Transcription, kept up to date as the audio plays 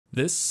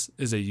This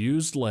is a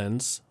used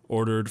lens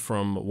ordered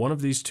from one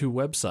of these two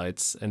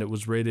websites, and it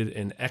was rated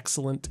in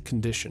excellent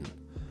condition.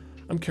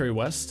 I'm Kerry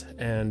West,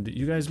 and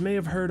you guys may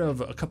have heard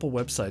of a couple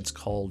websites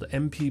called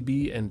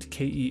MPB and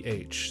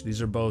KEH.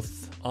 These are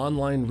both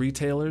online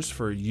retailers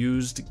for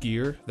used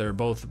gear. They're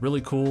both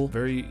really cool,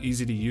 very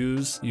easy to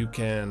use. You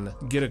can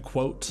get a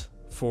quote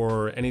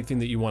for anything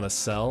that you want to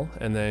sell,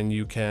 and then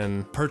you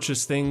can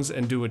purchase things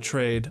and do a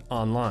trade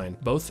online.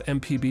 Both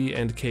MPB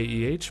and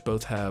KEH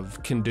both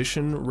have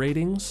condition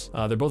ratings.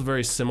 They're both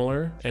very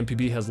similar.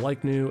 MPB has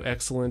like new,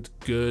 excellent,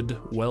 good,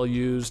 well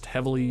used,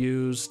 heavily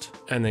used,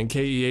 and then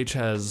KEH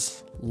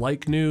has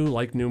like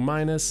new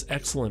minus,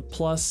 excellent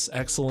plus,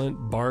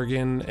 excellent,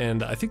 bargain,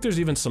 and I think there's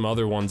even some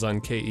other ones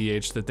on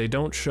KEH that they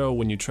don't show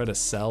when you try to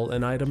sell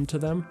an item to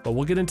them, but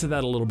we'll get into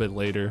that a little bit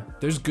later.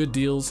 There's good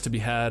deals to be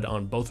had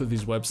on both of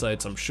these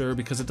websites, I'm sure,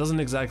 because it doesn't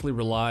exactly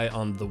rely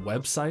on the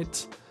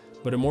website,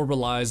 but it more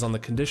relies on the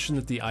condition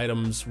that the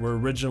items were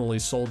originally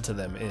sold to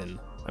them in.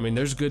 I mean,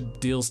 there's good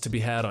deals to be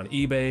had on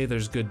eBay,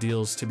 there's good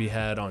deals to be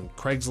had on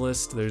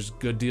Craigslist, there's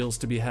good deals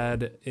to be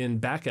had in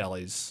back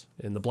alleys,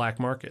 in the black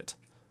market.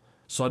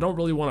 So I don't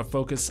really want to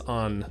focus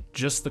on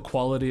just the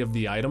quality of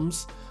the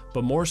items,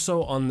 but more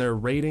so on their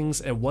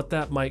ratings and what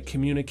that might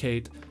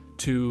communicate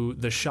to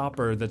the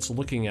shopper that's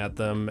looking at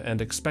them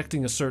and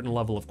expecting a certain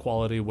level of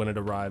quality when it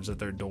arrives at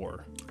their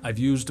door. I've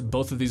used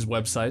both of these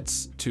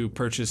websites to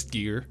purchase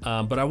gear,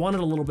 but I wanted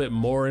a little bit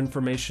more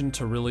information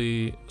to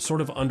really sort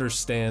of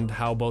understand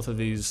how both of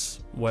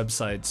these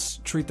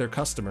websites treat their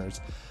customers.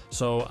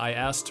 So I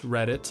asked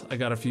Reddit, I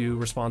got a few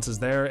responses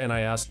there, and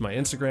I asked my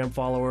Instagram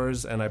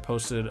followers, and I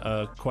posted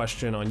a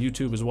question on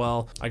YouTube as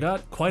well. I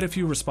got quite a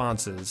few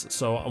responses,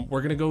 so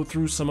we're gonna go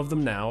through some of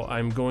them now.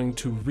 I'm going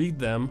to read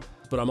them,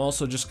 but I'm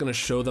also just gonna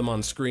show them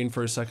on screen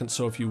for a second,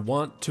 so if you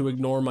want to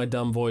ignore my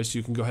dumb voice,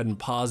 you can go ahead and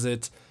pause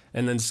it,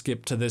 and then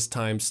skip to this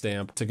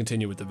timestamp to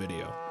continue with the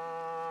video.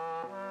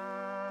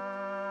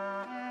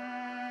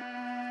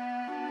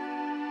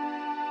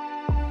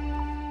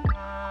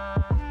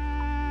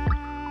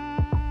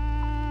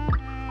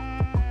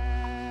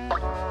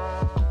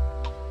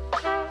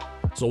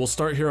 So we'll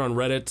start here on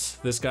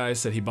Reddit. This guy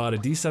said he bought a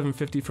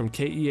D750 from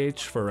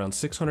KEH for around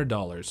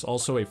 $600,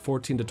 also a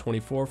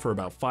 14-24 for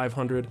about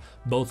 $500,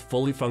 both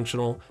fully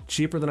functional,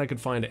 cheaper than I could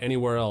find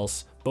anywhere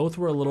else. Both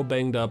were a little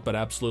banged up, but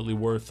absolutely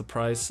worth the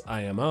price,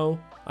 IMO.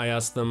 I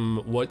asked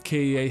them what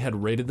KEH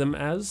had rated them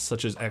as,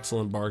 such as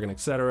excellent, bargain,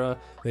 etc.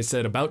 They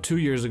said about 2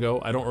 years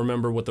ago. I don't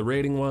remember what the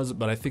rating was,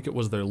 but I think it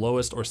was their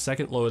lowest or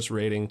second lowest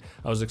rating.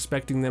 I was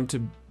expecting them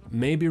to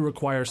maybe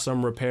require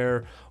some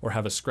repair or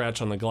have a scratch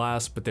on the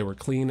glass, but they were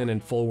clean and in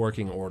full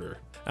working order.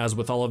 As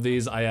with all of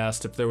these, I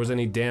asked if there was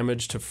any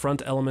damage to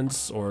front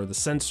elements or the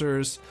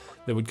sensors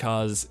that would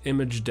cause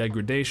image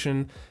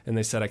degradation, and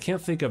they said, I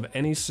can't think of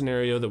any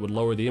scenario that would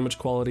lower the image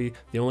quality.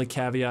 The only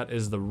caveat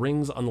is the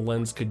rings on the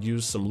lens could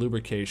use some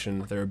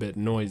lubrication. They're a bit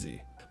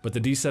noisy. But the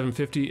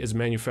D750 is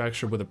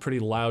manufactured with a pretty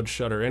loud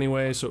shutter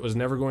anyway, so it was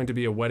never going to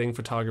be a wedding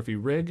photography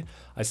rig.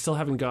 I still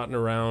haven't gotten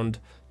around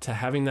to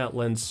having that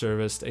lens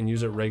serviced and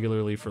use it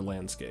regularly for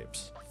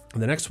landscapes.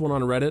 The next one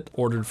on Reddit,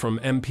 ordered from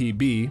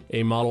MPB,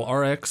 a model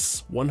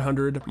RX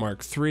 100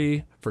 Mark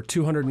III for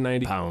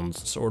 £290.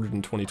 It's ordered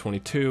in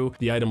 2022.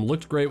 The item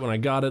looked great when I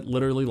got it,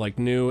 literally like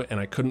new, and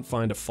I couldn't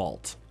find a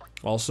fault.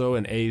 Also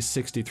an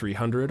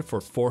A6300 for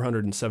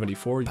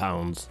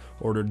 £474,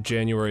 ordered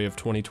January of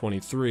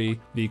 2023.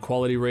 The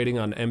quality rating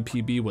on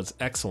MPB was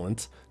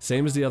excellent.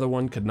 Same as the other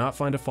one, could not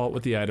find a fault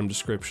with the item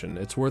description.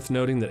 It's worth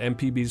noting that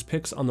MPB's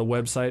pics on the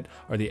website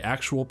are the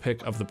actual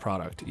pic of the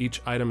product.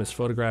 Each item is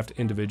photographed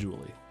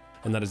individually.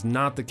 And that is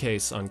not the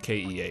case on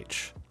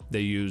KEH. They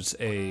use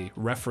a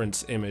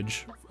reference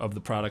image of the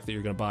product that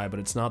you're gonna buy, but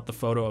it's not the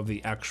photo of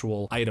the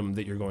actual item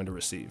that you're going to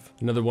receive.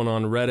 Another one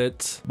on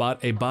Reddit, bought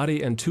a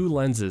body and 2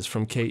 lenses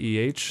from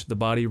KEH. The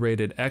body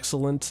rated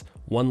excellent,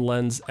 1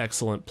 lens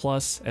excellent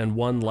plus, and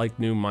 1 like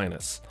new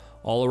minus.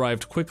 All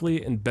arrived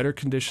quickly in better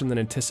condition than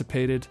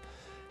anticipated.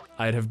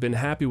 I'd have been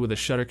happy with a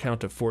shutter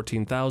count of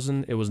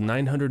 14,000, it was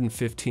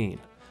 915.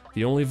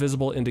 The only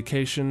visible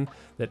indication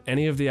that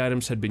any of the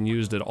items had been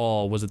used at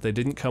all was that they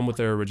didn't come with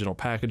their original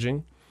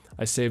packaging.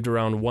 I saved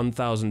around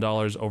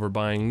 $1,000 over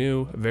buying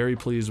new, very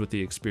pleased with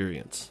the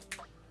experience.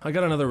 I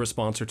got another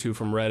response or two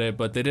from Reddit,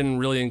 but they didn't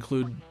really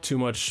include too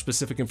much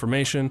specific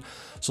information,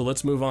 so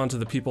let's move on to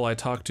the people I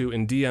talked to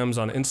in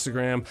DMs on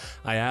Instagram.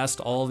 I asked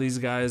all these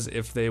guys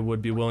if they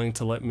would be willing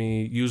to let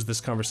me use this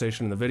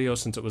conversation in the video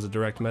since it was a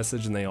direct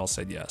message, and they all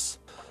said yes.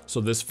 So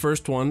this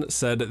first one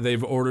said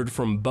they've ordered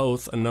from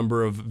both a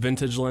number of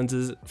vintage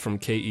lenses from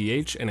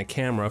KEH and a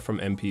camera from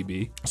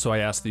MPB. So I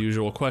asked the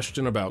usual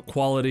question about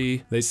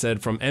quality. They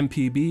said from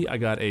MPB, I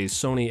got a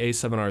Sony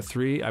A7R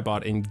III I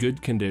bought in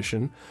good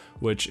condition,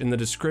 which in the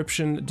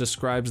description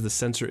describes the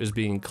sensor as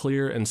being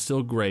clear and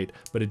still great,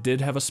 but it did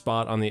have a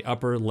spot on the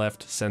upper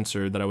left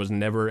sensor that I was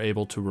never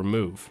able to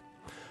remove.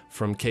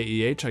 From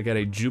KEH, I got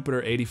a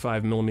Jupiter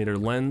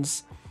 85mm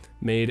lens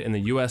made in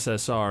the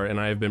USSR, and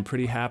I have been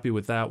pretty happy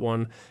with that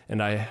one,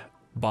 and I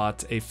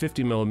bought a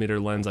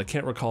 50mm lens. I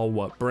can't recall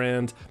what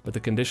brand, but the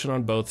condition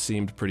on both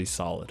seemed pretty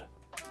solid.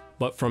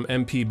 But from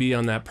MPB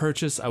on that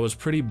purchase, I was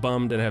pretty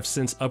bummed and have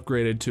since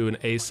upgraded to an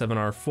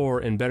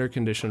A7R4 in better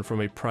condition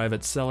from a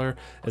private seller,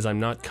 as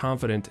I'm not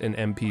confident in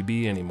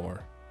MPB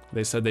anymore.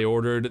 They said they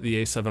ordered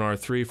the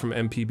A7R3 from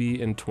MPB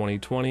in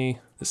 2020.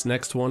 This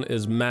next one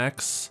is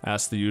Max,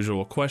 asked the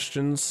usual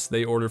questions.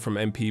 They ordered from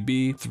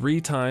MPB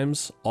 3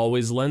 times,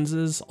 always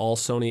lenses, all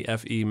Sony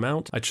FE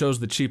mount. I chose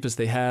the cheapest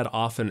they had,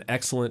 often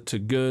excellent to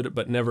good,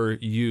 but never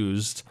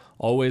used.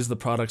 Always the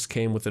products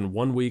came within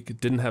 1 week,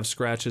 didn't have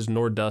scratches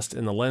nor dust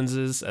in the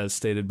lenses, as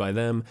stated by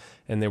them,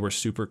 and they were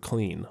super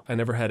clean. I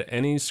never had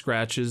any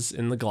scratches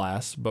in the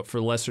glass, but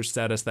for lesser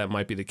status that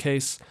might be the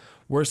case.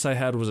 Worst I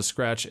had was a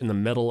scratch in the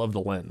metal of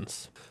the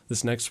lens.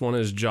 This next one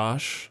is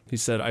Josh. He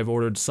said, I've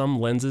ordered some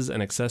lenses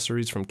and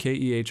accessories from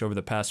KEH over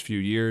the past few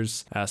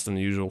years. Asked them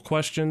the usual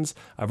questions.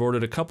 I've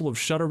ordered a couple of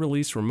shutter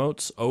release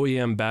remotes,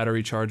 OEM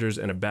battery chargers,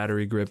 and a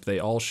battery grip. They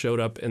all showed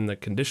up in the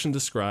condition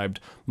described,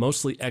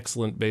 mostly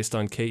excellent based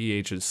on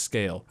KEH's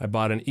scale. I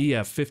bought an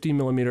EF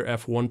 50mm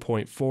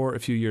f1.4 a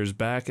few years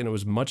back, and it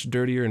was much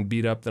dirtier and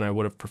beat up than I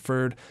would have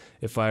preferred.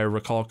 If I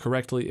recall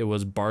correctly, it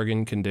was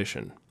bargain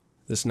condition.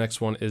 This next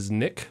one is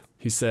Nick.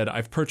 He said,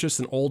 I've purchased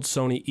an old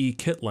Sony E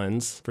kit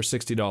lens for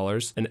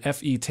 $60, an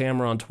FE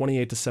Tamron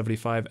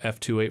 28-75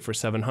 f2.8 for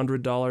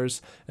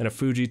 $700, and a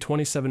Fuji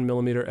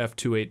 27mm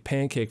f2.8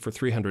 pancake for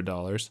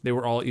 $300. They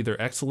were all either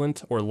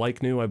excellent or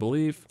like new, I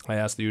believe. I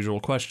asked the usual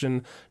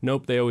question.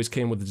 Nope, they always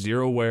came with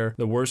zero wear.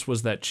 The worst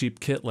was that cheap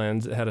kit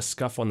lens. It had a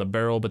scuff on the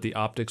barrel, but the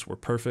optics were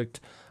perfect.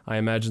 I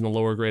imagine the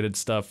lower graded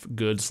stuff,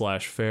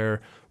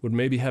 good/fair, would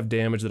maybe have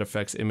damage that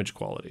affects image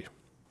quality.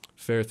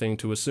 Fair thing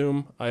to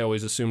assume. I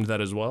always assumed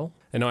that as well.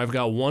 And now I've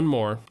got one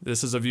more.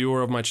 This is a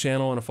viewer of my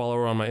channel and a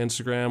follower on my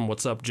Instagram.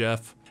 What's up,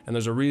 Jeff? And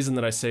there's a reason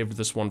that I saved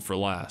this one for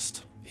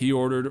last. He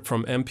ordered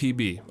from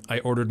MPB. I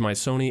ordered my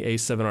Sony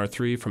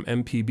A7R3 from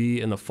MPB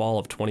in the fall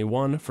of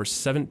 21 for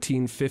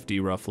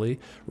 $17.50 roughly,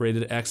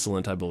 rated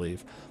excellent, I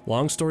believe.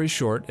 Long story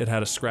short, it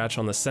had a scratch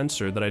on the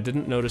sensor that I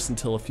didn't notice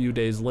until a few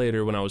days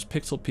later when I was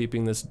pixel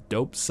peeping this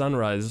dope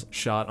sunrise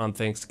shot on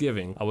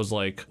Thanksgiving. I was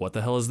like, what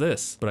the hell is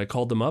this? But I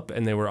called them up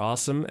and they were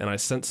awesome, and I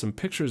sent some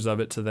pictures of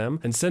it to them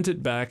and sent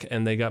it back,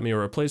 and they got me a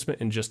replacement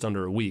in just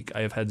under a week.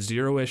 I have had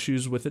zero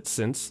issues with it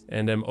since,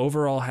 and am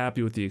overall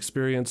happy with the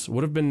experience.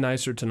 Would have been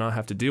nicer to not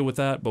have to deal with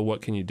that, but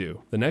what can you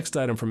do? The next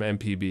item from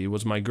MPB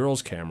was my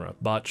girl's camera.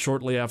 Bought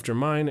shortly after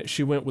mine,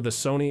 she went with a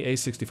Sony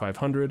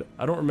a6500.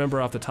 I don't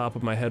remember off the top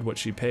of my head what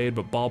she paid,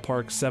 but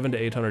ballpark $700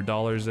 to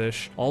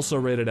 $800-ish. Also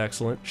rated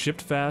excellent,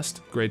 shipped fast,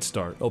 great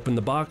start. Opened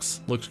the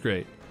box, looks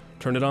great.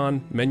 Turn it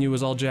on, menu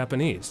is all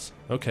Japanese.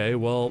 Okay,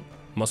 well,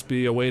 must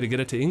be a way to get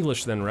it to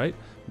English then, right?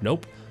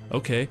 Nope.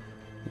 Okay,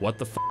 what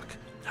the fuck?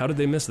 How did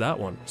they miss that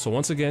one? So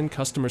once again,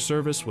 customer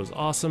service was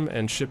awesome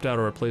and shipped out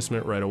a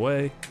replacement right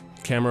away.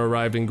 Camera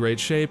arrived in great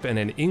shape and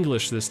in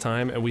English this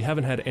time, and we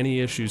haven't had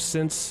any issues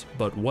since,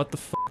 but what the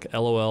fuck,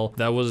 lol.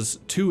 That was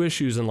 2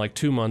 issues in like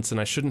 2 months,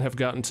 and I shouldn't have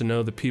gotten to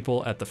know the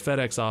people at the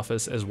FedEx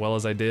office as well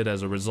as I did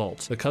as a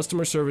result. The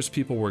customer service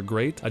people were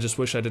great. I just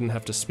wish I didn't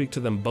have to speak to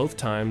them both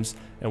times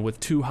and with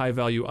 2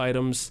 high-value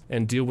items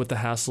and deal with the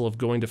hassle of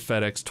going to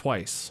FedEx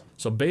twice.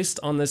 So based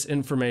on this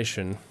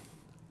information,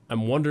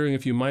 I'm wondering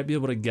if you might be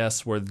able to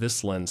guess where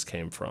this lens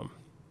came from.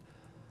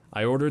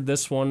 I ordered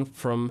this one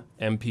from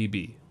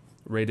MPB.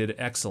 Rated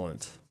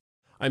excellent.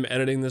 I'm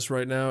editing this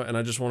right now, and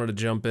I just wanted to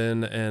jump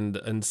in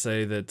and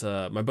say that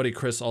my buddy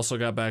Chris also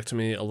got back to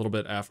me a little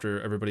bit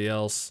after everybody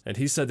else, and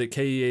he said that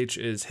KEH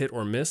is hit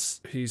or miss.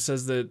 He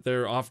says that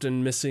they're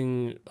often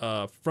missing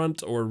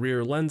front or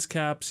rear lens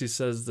caps. He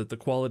says that the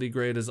quality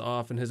grade is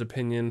off in his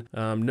opinion.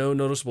 No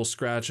noticeable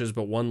scratches,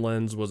 but one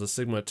lens was a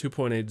Sigma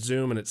 2.8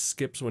 zoom, and it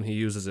skips when he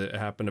uses it. It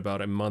happened about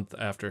a month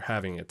after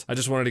having it. I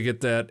just wanted to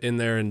get that in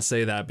there and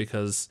say that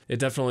because it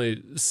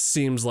definitely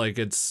seems like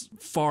it's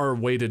far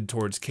weighted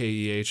towards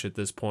KEH at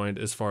this point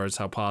as far as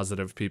how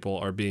positive people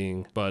are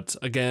being. But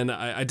again,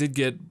 I did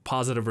get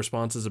positive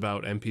responses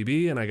about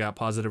MPB, and I got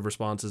positive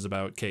responses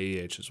about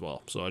KEH as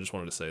well. So I just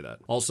wanted to say that.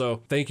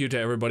 Also, thank you to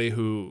everybody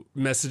who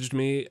messaged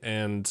me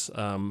and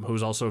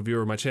who's also a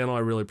viewer of my channel. I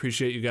really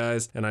appreciate you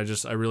guys, and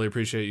I really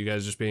appreciate you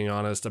guys just being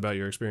honest about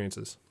your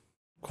experiences.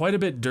 Quite a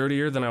bit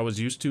dirtier than I was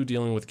used to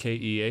dealing with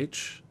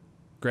KEH.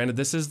 Granted,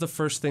 this is the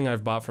first thing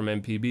I've bought from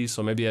MPB,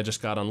 so maybe I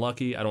just got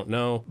unlucky, I don't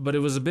know. But it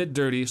was a bit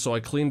dirty, so I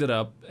cleaned it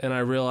up, and I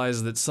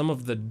realized that some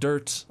of the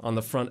dirt on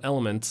the front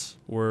element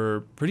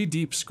were pretty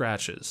deep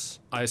scratches.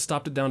 I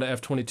stopped it down to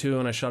f22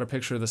 and I shot a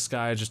picture of the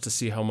sky just to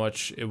see how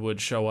much it would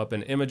show up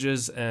in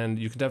images, and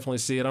you can definitely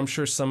see it. I'm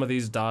sure some of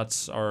these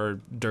dots are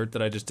dirt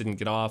that I just didn't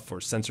get off,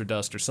 or sensor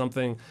dust or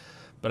something.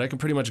 But I can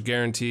pretty much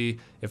guarantee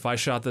if I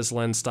shot this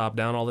lens top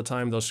down all the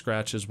time, those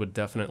scratches would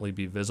definitely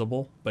be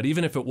visible. But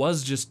even if it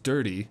was just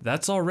dirty,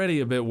 that's already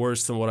a bit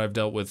worse than what I've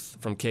dealt with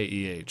from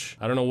KEH.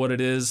 I don't know what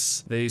it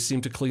is. They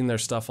seem to clean their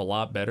stuff a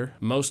lot better.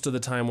 Most of the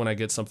time when I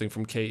get something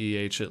from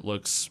KEH, it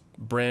looks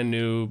brand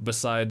new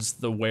besides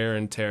the wear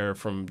and tear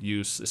from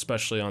use,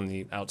 especially on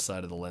the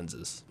outside of the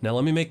lenses. Now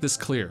let me make this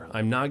clear.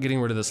 I'm not getting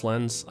rid of this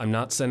lens. I'm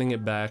not sending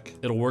it back.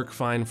 It'll work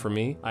fine for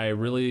me. I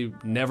really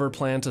never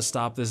plan to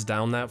stop this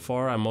down that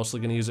far. I'm mostly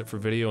gonna use it for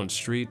video and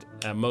street.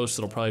 At most,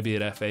 it'll probably be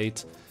at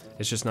f8.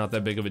 It's just not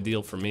that big of a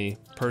deal for me,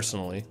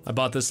 personally. I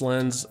bought this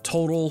lens.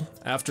 Total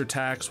after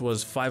tax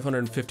was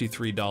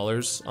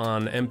 $553.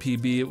 On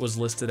MPB, it was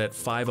listed at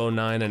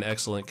 $509 in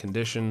excellent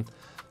condition.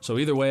 So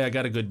either way, I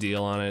got a good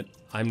deal on it.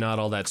 I'm not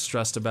all that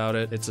stressed about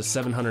it. It's a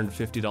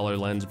 $750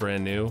 lens,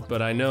 brand new.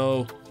 But I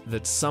know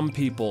that some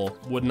people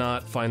would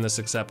not find this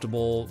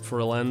acceptable for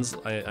a lens.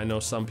 I know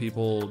some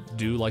people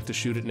do like to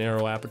shoot at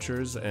narrow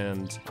apertures,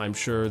 and I'm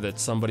sure that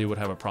somebody would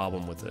have a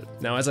problem with it.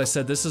 Now, as I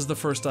said, this is the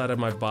first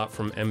item I've bought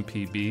from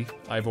MPB.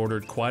 I've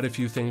ordered quite a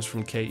few things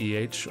from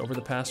KEH over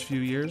the past few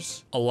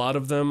years. A lot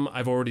of them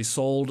I've already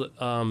sold.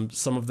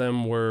 Some of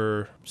them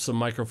were some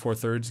Micro Four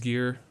Thirds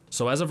gear.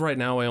 So as of right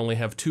now, I only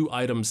have 2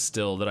 items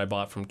still that I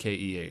bought from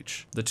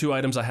KEH. The 2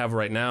 items I have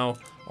right now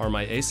are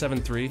my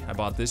A7 III, I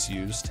bought this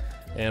used,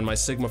 and my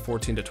Sigma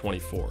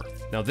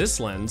 14-24. Now this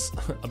lens,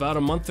 about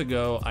a month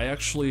ago, I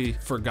actually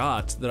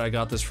forgot that I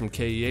got this from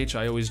KEH.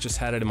 I always just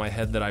had it in my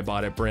head that I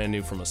bought it brand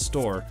new from a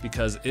store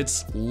because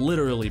it's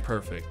literally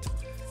perfect.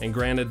 And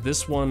granted,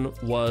 this one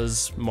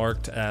was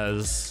marked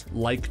as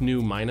like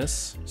new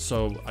minus,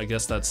 so I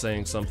guess that's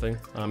saying something.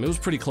 It was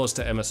pretty close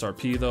to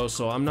MSRP though,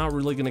 so I'm not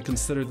really gonna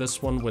consider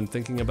this one when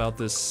thinking about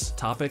this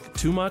topic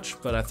too much,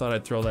 but I thought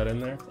I'd throw that in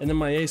there. And then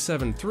my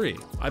A7 III,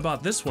 I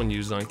bought this one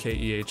used on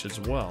KEH as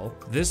well.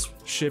 This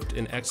shipped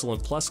in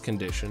excellent plus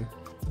condition.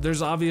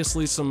 There's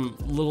obviously some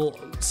little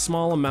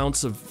small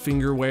amounts of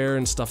finger wear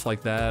and stuff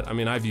like that. I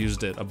mean, I've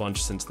used it a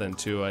bunch since then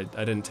too. I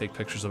didn't take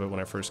pictures of it when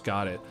I first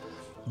got it.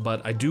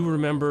 But I do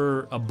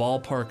remember a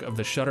ballpark of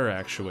the shutter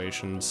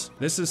actuations.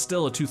 This is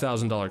still a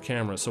 $2,000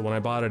 camera, so when I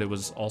bought it, it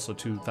was also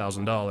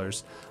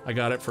 $2,000. I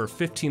got it for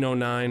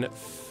 $1,509,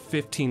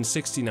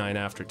 $1,569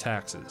 after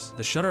taxes.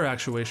 The shutter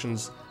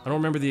actuations, I don't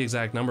remember the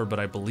exact number, but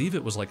I believe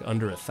it was like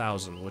under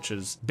 1,000, which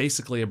is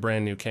basically a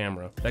brand new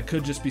camera. That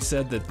could just be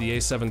said that the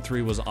A7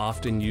 III was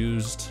often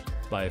used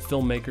by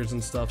filmmakers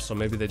and stuff, so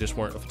maybe they just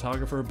weren't a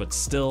photographer, but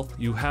still,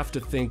 you have to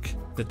think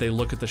that they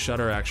look at the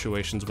shutter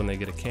actuations when they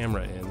get a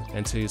camera in,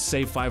 and to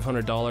save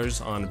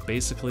 $500 on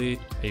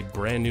basically a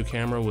brand new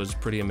camera was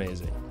pretty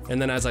amazing.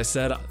 And then as I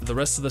said, the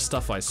rest of the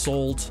stuff I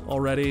sold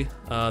already.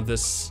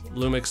 This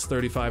Lumix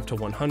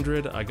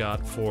 35-100 I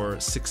got for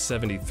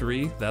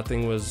 $673. That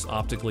thing was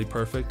optically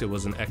perfect. It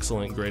was an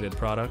excellent graded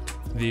product.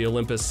 The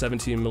Olympus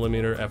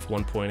 17mm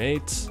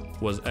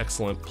f1.8 was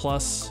excellent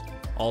plus.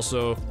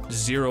 Also,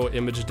 0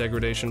 image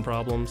degradation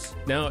problems.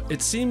 Now,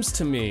 it seems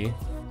to me,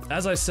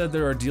 as I said,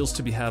 there are deals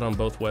to be had on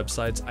both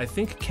websites. I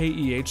think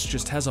KEH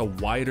just has a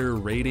wider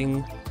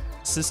rating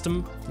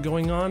system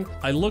going on.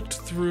 I looked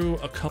through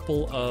a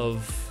couple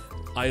of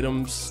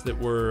items that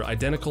were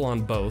identical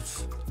on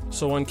both.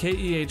 So on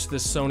KEH,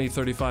 this Sony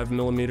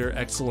 35mm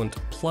Excellent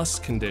Plus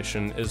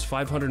condition is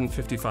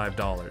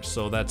 $555.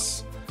 So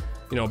that's,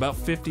 you know, about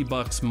 50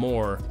 bucks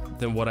more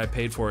than what I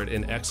paid for it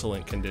in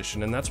excellent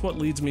condition. And that's what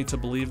leads me to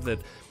believe that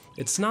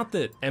it's not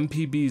that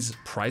MPB's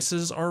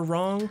prices are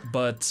wrong,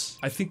 but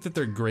I think that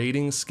their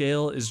grading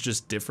scale is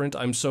just different.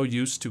 I'm so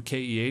used to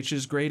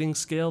KEH's grading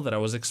scale that I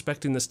was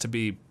expecting this to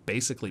be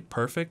basically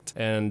perfect.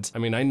 And I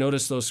mean, I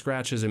noticed those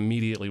scratches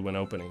immediately when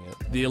opening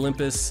it. The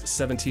Olympus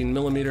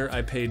 17mm,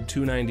 I paid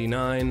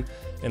 $299.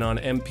 And on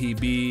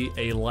MPB,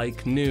 a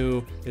like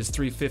new is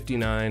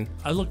 $359.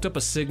 I looked up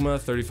a Sigma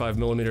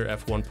 35mm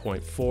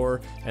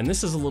f1.4, and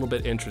this is a little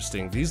bit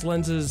interesting. These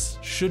lenses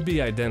should be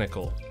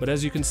identical, but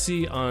as you can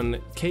see on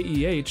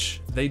KEH,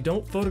 they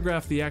don't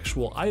photograph the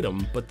actual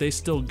item, but they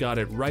still got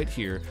it right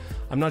here.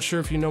 I'm not sure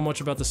if you know much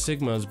about the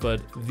Sigmas,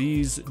 but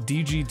these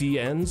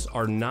DGDNs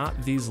are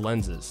not these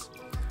lenses.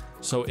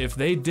 So if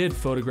they did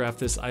photograph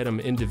this item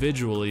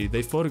individually,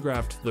 they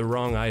photographed the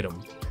wrong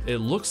item. It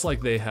looks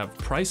like they have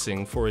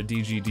pricing for a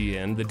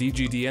DGDN. The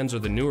DGDNs are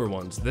the newer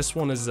ones. This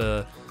one is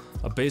a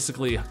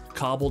basically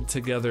cobbled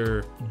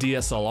together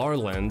DSLR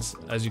lens.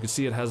 As you can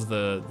see, it has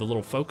the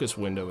little focus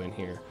window in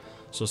here.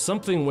 So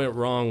something went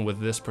wrong with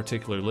this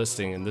particular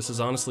listing, and this is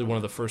honestly one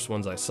of the first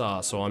ones I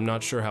saw, so I'm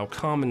not sure how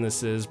common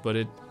this is, but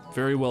it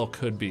very well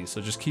could be, so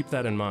just keep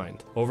that in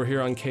mind. Over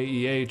here on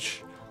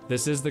KEH,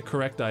 this is the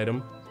correct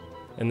item,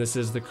 and this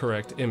is the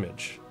correct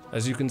image.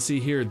 As you can see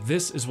here,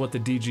 this is what the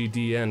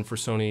DGDN for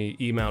Sony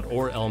E-mount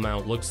or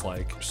L-mount looks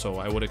like, so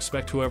I would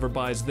expect whoever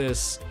buys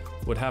this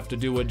would have to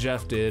do what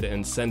Jeff did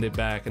and send it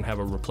back and have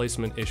a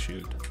replacement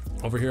issued.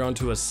 Over here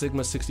onto a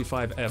Sigma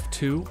 65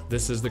 f2,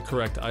 this is the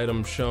correct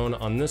item shown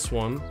on this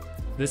one.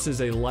 This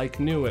is a like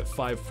new at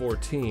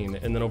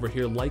 $514, and then over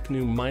here like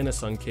new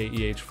minus on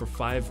KEH for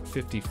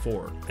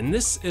 $554. And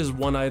this is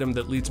one item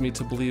that leads me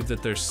to believe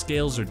that their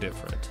scales are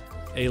different.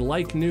 A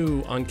like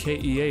new on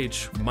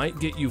KEH might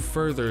get you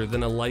further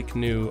than a like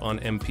new on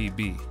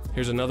MPB.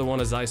 Here's another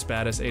one, a Zeiss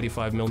Batis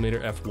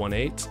 85mm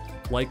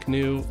f1.8, like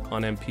new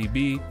on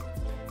MPB,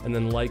 and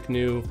then like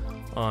new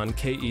on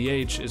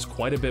KEH is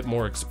quite a bit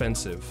more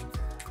expensive.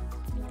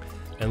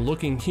 And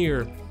looking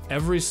here,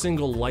 every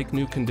single like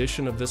new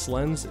condition of this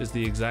lens is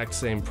the exact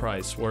same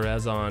price,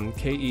 whereas on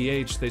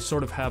KEH, they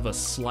sort of have a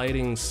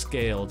sliding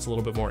scale. It's a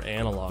little bit more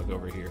analog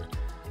over here.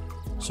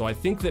 So I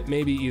think that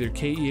maybe either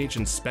KEH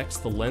inspects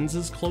the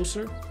lenses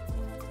closer,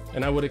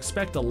 and I would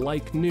expect a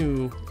like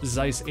new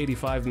Zeiss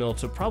 85mm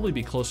to probably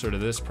be closer to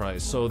this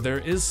price. So there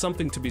is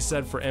something to be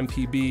said for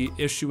MPB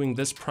issuing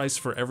this price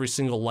for every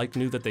single like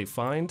new that they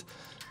find.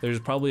 There's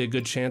probably a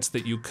good chance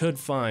that you could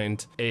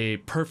find a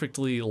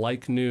perfectly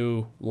like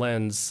new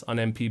lens on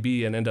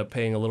MPB and end up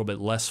paying a little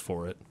bit less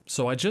for it.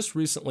 So I just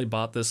recently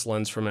bought this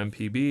lens from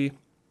MPB,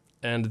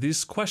 and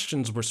these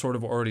questions were sort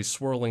of already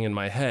swirling in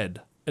my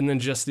head. And then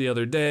just the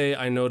other day,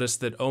 I noticed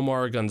that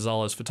Omar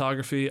Gonzalez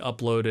Photography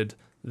uploaded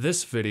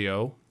this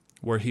video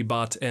where he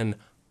bought an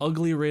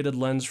ugly rated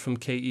lens from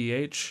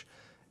KEH,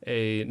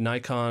 a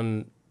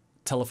Nikon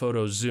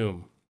telephoto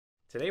zoom.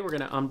 Today we're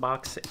gonna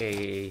unbox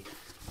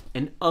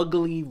an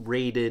ugly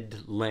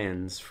rated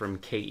lens from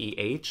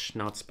KEH,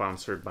 not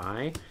sponsored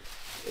by.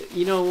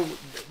 You know,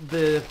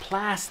 the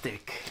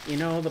plastic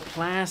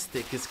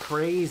is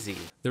crazy.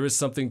 There is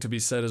something to be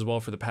said as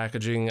well for the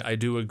packaging. I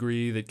do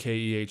agree that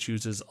KEH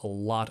uses a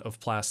lot of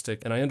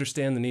plastic, and I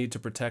understand the need to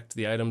protect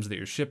the items that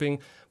you're shipping,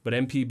 but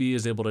MPB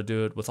is able to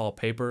do it with all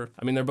paper.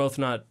 I mean, they're both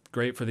not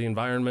great for the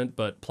environment,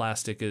 but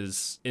plastic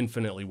is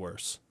infinitely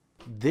worse.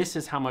 This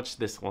is how much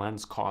this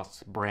lens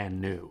costs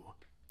brand new,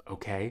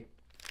 okay?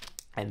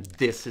 And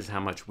this is how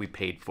much we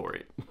paid for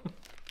it.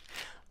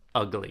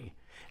 Ugly.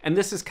 And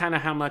this is kind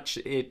of how much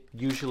it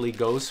usually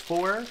goes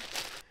for.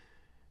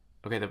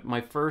 Okay,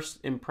 my first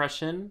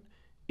impression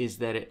is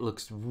that it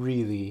looks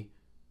really,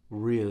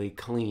 really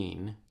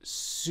clean.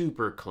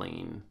 Super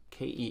clean.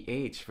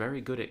 KEH,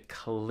 very good at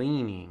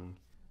cleaning.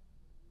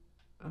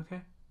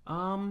 Okay.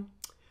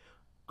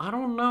 I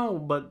don't know,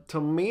 but to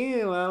me,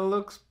 that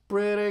looks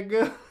pretty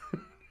good.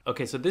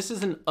 Okay, so this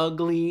is an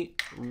ugly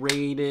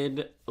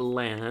rated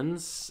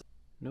lens.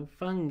 No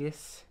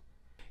fungus.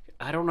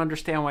 I don't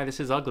understand why this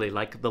is ugly.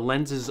 Like, the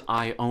lenses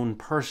I own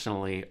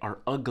personally are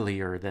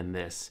uglier than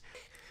this.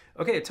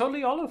 Okay, it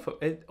totally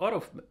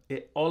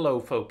auto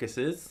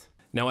focuses.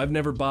 Now, I've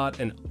never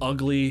bought an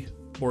ugly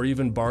or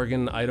even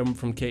bargain item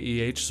from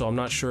KEH, so I'm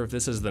not sure if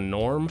this is the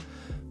norm,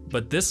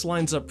 but this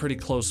lines up pretty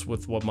close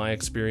with what my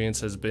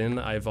experience has been.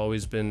 I've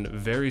always been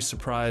very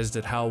surprised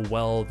at how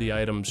well the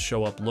items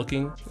show up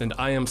looking. And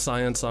I Am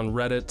Science on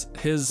Reddit,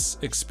 his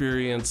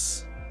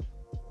experience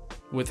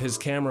with his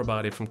camera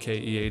body from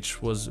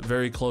KEH was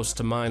very close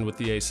to mine with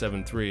the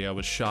A7 III. I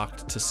was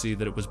shocked to see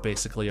that it was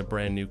basically a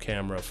brand new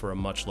camera for a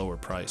much lower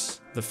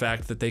price. The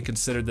fact that they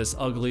considered this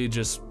ugly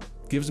just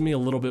gives me a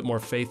little bit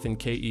more faith in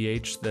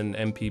KEH than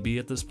MPB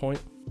at this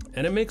point.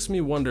 And it makes me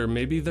wonder,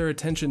 maybe their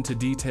attention to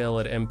detail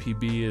at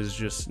MPB is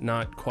just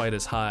not quite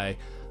as high.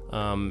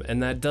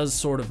 And that does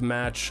sort of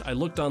match. I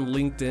looked on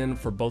LinkedIn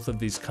for both of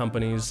these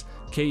companies.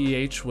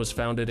 KEH was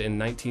founded in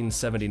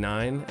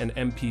 1979 and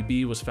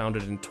MPB was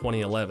founded in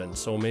 2011.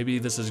 So maybe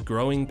this is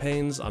growing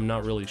pains, I'm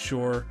not really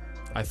sure.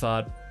 I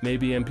thought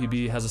maybe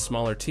MPB has a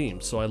smaller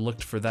team, so I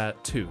looked for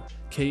that too.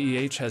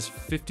 KEH has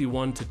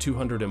 51 to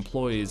 200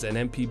 employees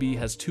and MPB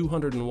has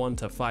 201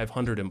 to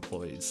 500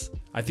 employees.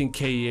 I think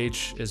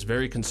KEH is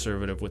very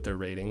conservative with their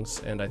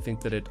ratings, and I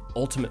think that it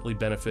ultimately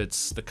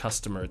benefits the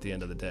customer at the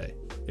end of the day.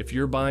 If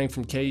you're buying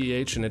from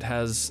KEH and it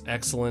has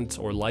excellent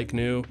or like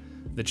new,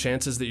 the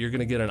chances that you're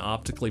gonna get an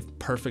optically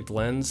perfect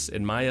lens,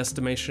 in my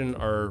estimation,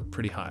 are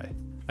pretty high.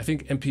 I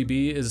think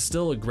MPB is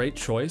still a great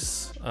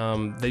choice.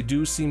 They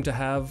do seem to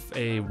have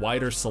a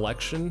wider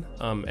selection.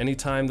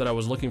 Anytime that I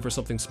was looking for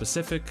something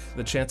specific,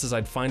 the chances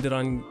I'd find it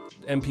on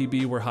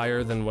MPB were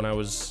higher than when I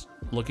was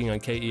looking on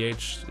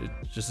KEH,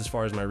 just as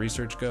far as my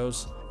research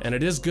goes. And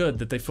it is good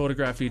that they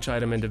photograph each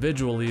item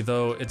individually,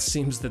 though it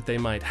seems that they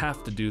might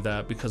have to do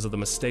that because of the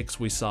mistakes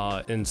we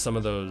saw in some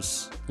of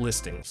those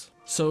listings.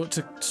 So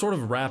to sort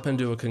of wrap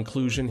into a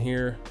conclusion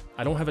here,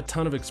 I don't have a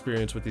ton of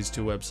experience with these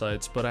two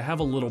websites, but I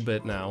have a little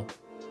bit now.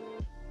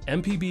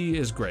 MPB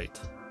is great,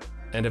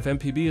 and if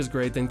MPB is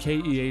great, then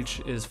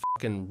KEH is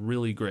fucking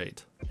really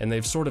great, and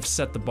they've sort of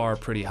set the bar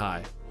pretty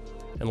high.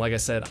 And like I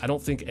said, I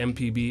don't think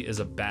MPB is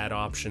a bad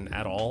option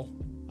at all.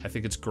 I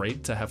think it's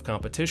great to have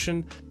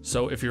competition.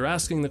 So if you're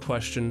asking the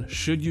question,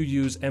 should you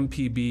use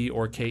MPB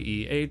or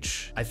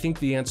KEH? I think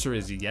the answer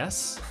is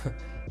yes.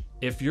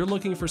 If you're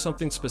looking for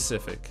something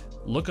specific,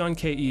 look on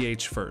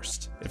KEH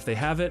first. If they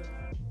have it,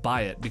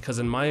 buy it, because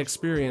in my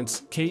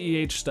experience,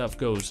 KEH stuff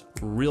goes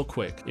real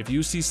quick. If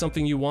you see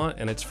something you want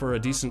and it's for a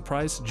decent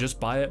price,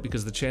 just buy it,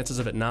 because the chances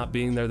of it not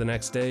being there the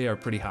next day are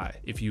pretty high.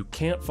 If you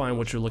can't find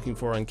what you're looking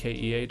for on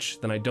KEH,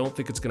 then I don't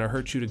think it's gonna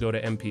hurt you to go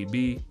to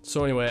MPB.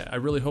 So anyway, I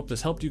really hope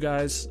this helped you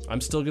guys.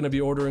 I'm still gonna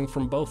be ordering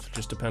from both,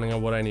 just depending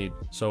on what I need.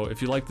 So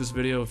if you liked this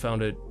video,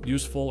 found it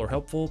useful or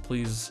helpful,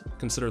 please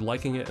consider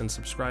liking it and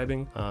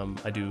subscribing.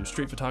 I do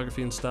street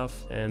photography and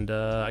stuff, and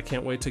I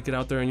can't wait to get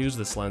out there and use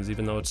this lens,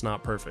 even though it's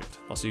not perfect.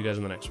 I'll see you guys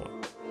in the next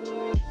one.